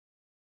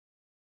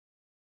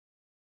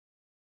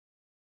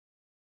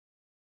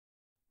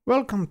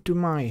Welcome to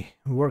my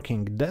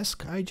working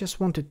desk. I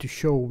just wanted to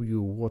show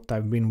you what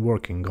I've been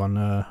working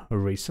on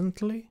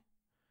recently.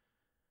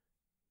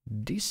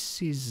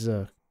 This is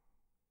a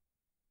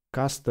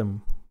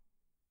custom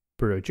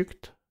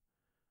project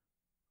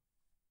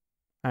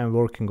I'm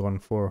working on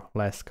for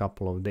last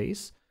couple of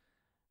days,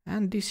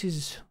 and this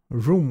is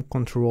room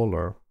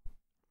controller.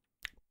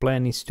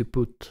 Plan is to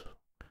put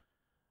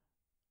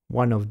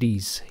one of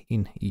these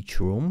in each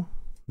room.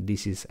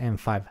 This is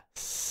M5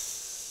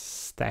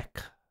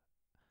 stack.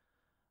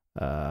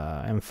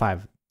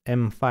 M5Dial.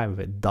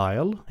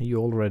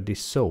 You already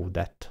saw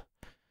that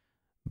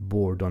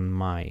board on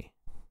my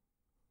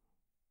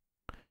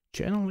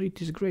channel.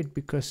 It is great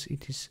because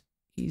it is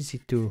easy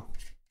to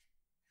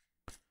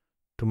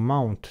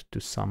mount to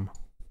some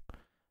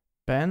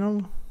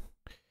panel.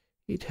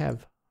 It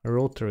have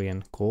rotary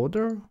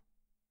encoder,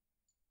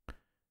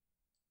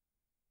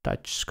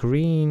 touch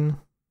screen.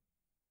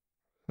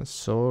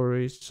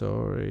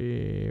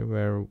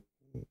 Where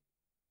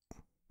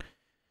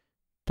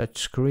touch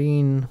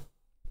screen,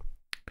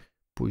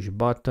 push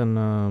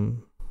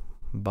button,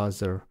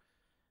 buzzer,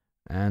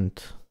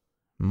 and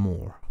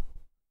more.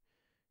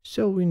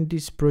 So in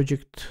this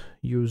project,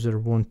 user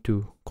want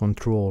to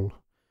control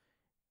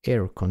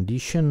air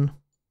condition.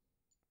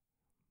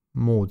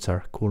 Modes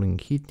are cooling,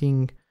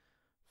 heating.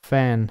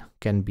 Fan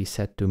can be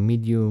set to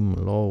medium,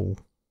 low.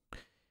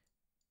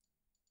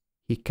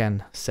 He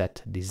can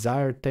set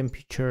desired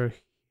temperature.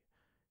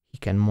 He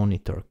can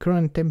monitor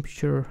current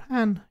temperature,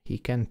 and he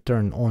can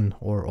turn on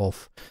or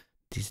off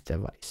this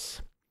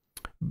device.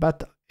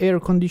 But air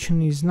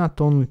conditioning is not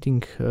only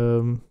thing.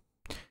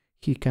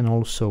 He can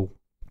also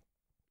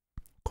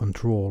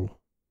control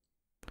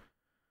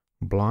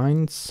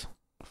blinds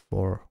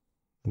for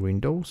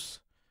windows,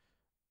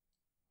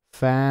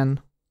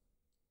 fan,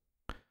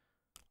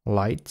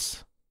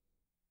 lights.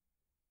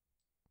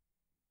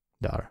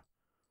 There are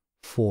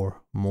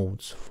 4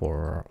 modes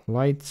for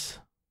lights.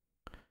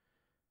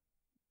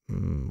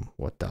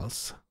 What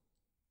else?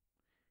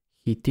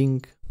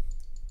 Heating.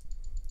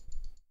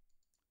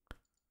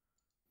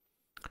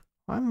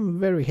 I'm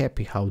very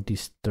happy how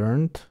this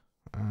turned,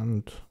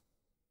 and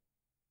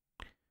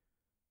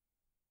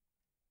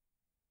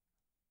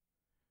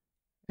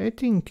I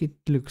think it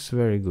looks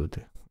very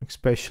good,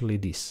 especially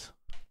this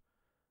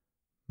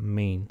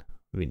main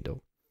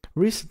window.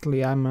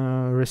 Recently I'm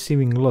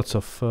receiving lots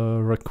of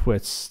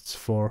requests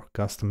for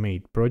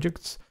custom-made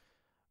projects.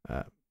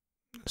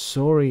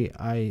 Sorry,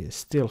 I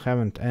still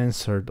haven't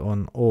answered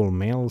on all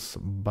mails,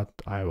 but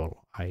I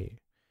will. I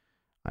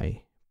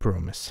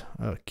promise.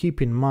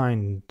 Keep in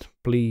mind,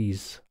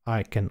 please,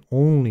 I can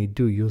only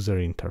do user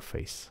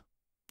interface.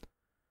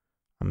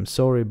 I'm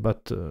sorry,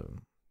 but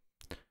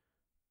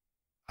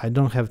I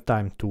don't have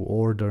time to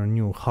order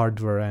new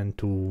hardware and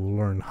to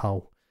learn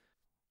how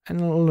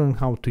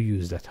to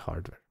use that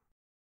hardware.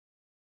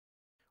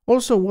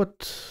 Also,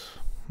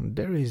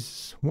 there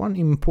is one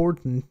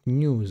important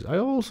news. I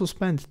also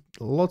spent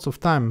lots of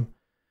time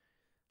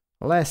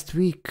last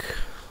week.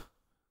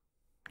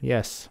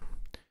 Yes,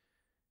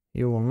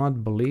 you will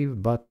not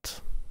believe,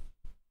 but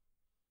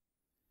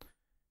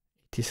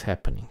it is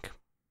happening.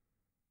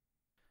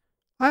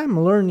 I am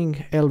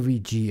learning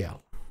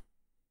lvgl.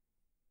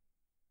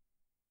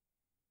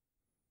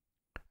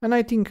 And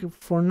I think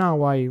for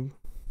now I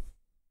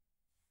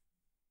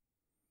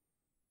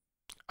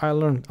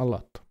learned a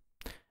lot.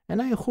 And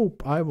I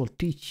hope I will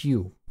teach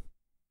you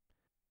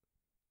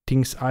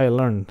things I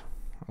learned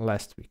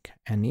last week.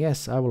 And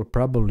yes, I will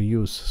probably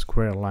use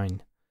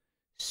Squareline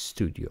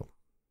Studio.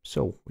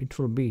 So it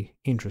will be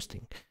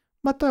interesting.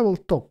 But I will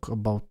talk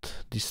about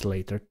this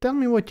later. Tell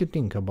me what you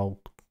think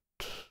about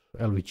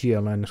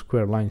lvgl and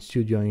Squareline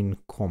Studio in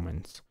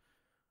comments.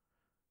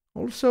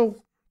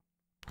 Also,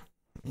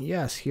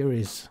 yes, here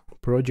is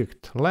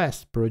project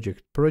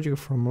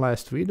from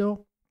last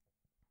video.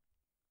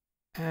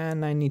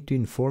 And I need to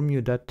inform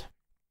you that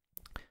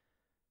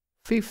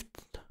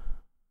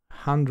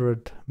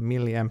 500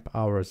 milliamp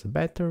hours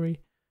battery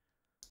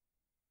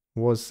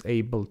was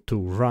able to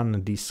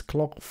run this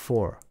clock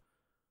for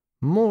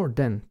more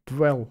than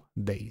 12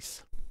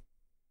 days,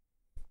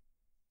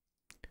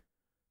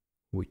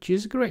 which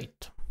is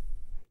great.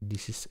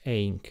 This is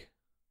ink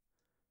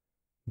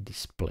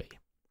display.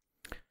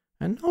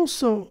 And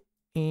also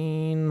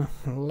in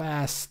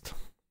last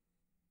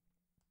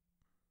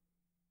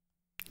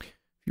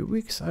few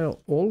weeks I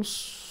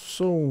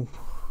also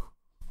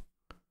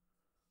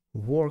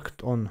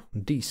worked on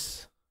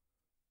this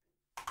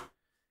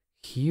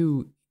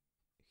huge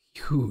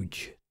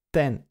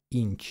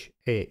 10-inch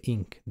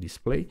ink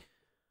display.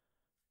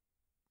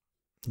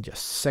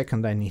 Just a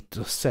second, I need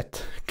to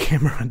set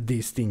camera.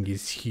 This thing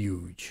is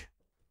huge.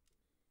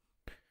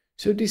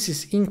 So this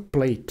is ink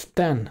plate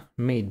 10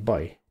 made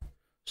by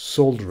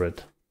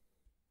soldered.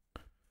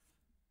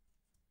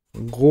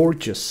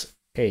 Gorgeous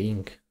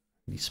ink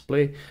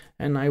display,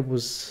 and I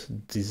was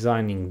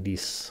designing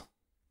this,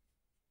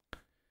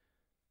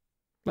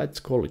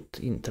 let's call it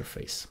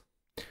interface.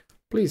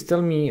 Please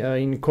tell me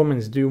in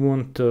comments, do you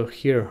want to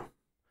hear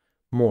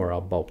more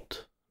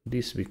about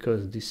this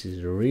because this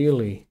is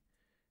really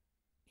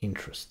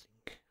interesting.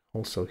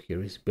 Also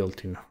here is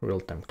built-in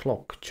real-time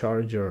clock,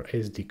 charger,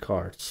 SD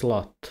card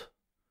slot,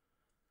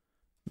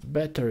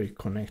 battery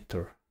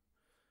connector,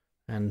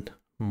 and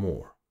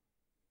more.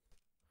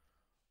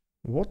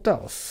 What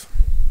else?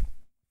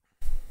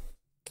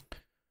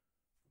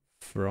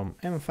 From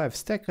M5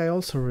 Stack I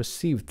also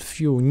received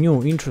few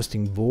new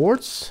interesting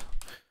boards,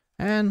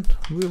 and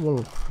we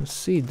will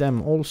see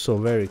them also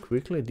very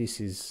quickly.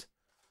 This is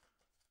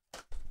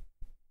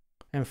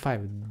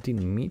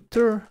M5Dial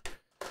meter.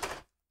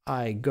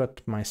 I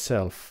got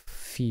myself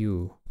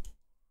few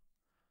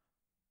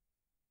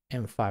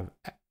M5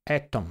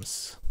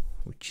 atoms,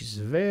 which is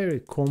very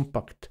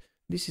compact.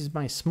 This is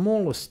my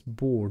smallest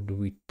board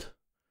with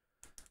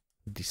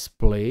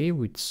display,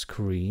 with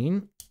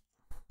screen.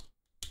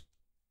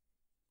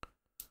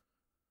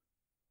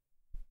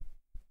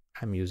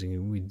 I'm using it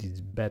with this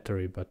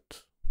battery,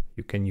 but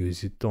you can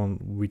use it on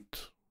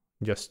with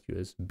just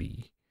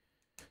USB.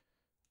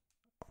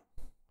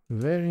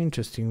 Very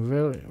interesting,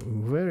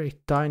 very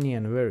tiny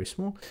and very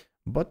small.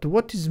 But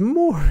what is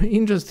more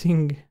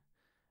interesting,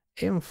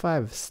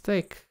 M5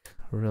 Stack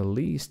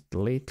released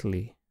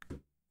lately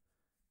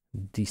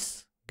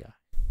this guy.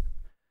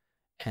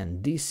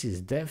 And this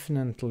is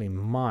definitely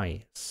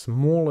my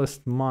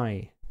smallest,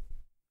 my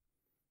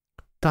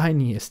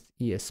tiniest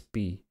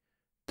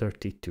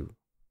ESP32.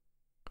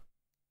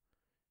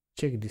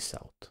 Check this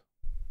out.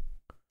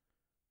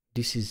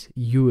 This is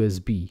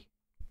USB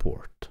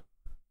port.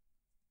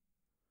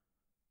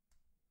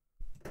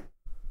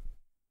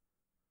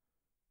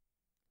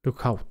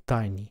 Look how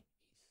tiny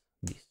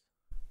is this.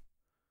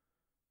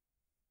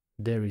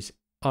 There is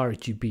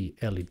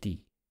RGB LED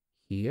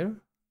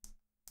here,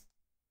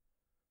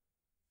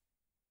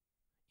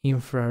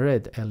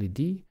 infrared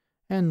LED,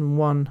 and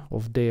one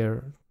of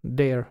their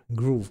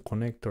groove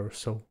connector,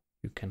 so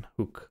you can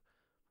hook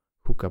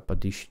up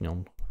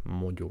additional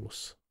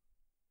modules.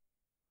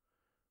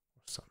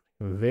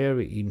 Something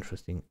very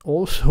interesting.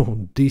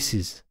 Also, this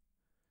is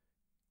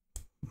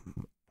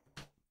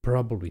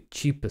probably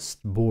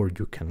cheapest board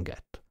you can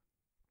get.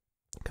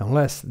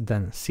 Less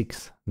than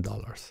 $6.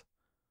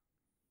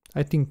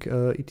 I think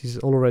it is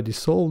already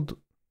sold.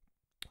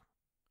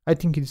 I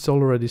think it's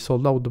already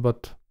sold out,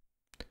 but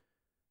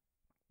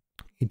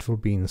it will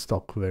be in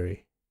stock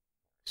very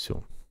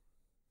soon.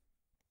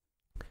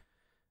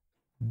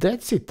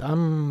 That's it.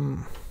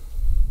 I'm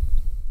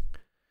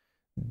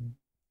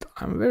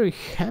very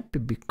happy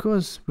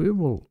because we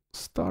will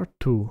start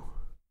to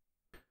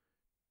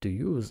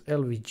use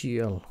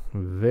lvgl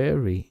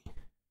very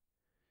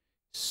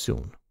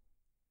soon.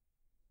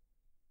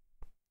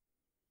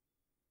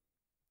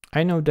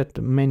 I know that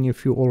many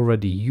of you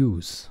already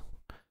use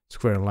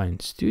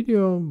Squareline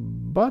Studio,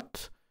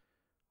 but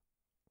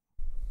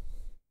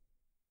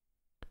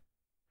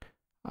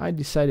I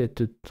decided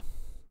to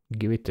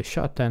give it a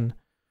shot, and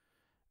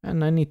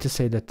I need to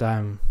say that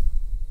I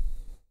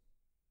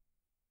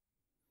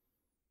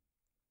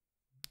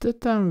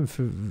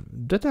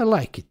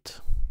like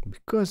it,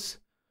 because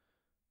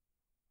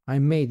I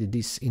made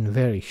this in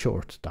very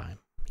short time.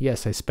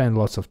 Yes, I spent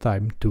lots of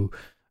time to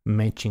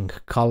matching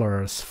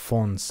colors,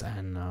 fonts,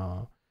 and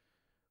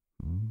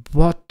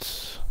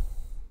but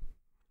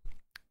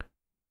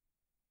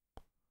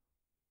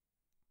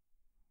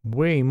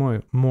way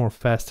more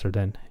faster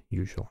than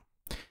usual.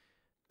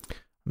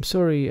 I'm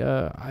sorry,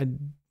 I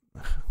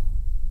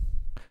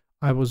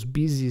was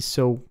busy,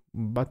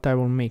 but I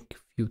will make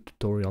few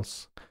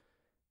tutorials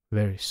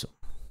very soon.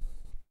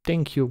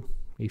 Thank you.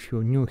 If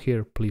you're new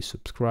here, please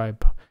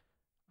subscribe.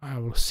 I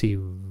will see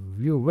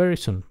you very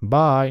soon.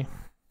 Bye.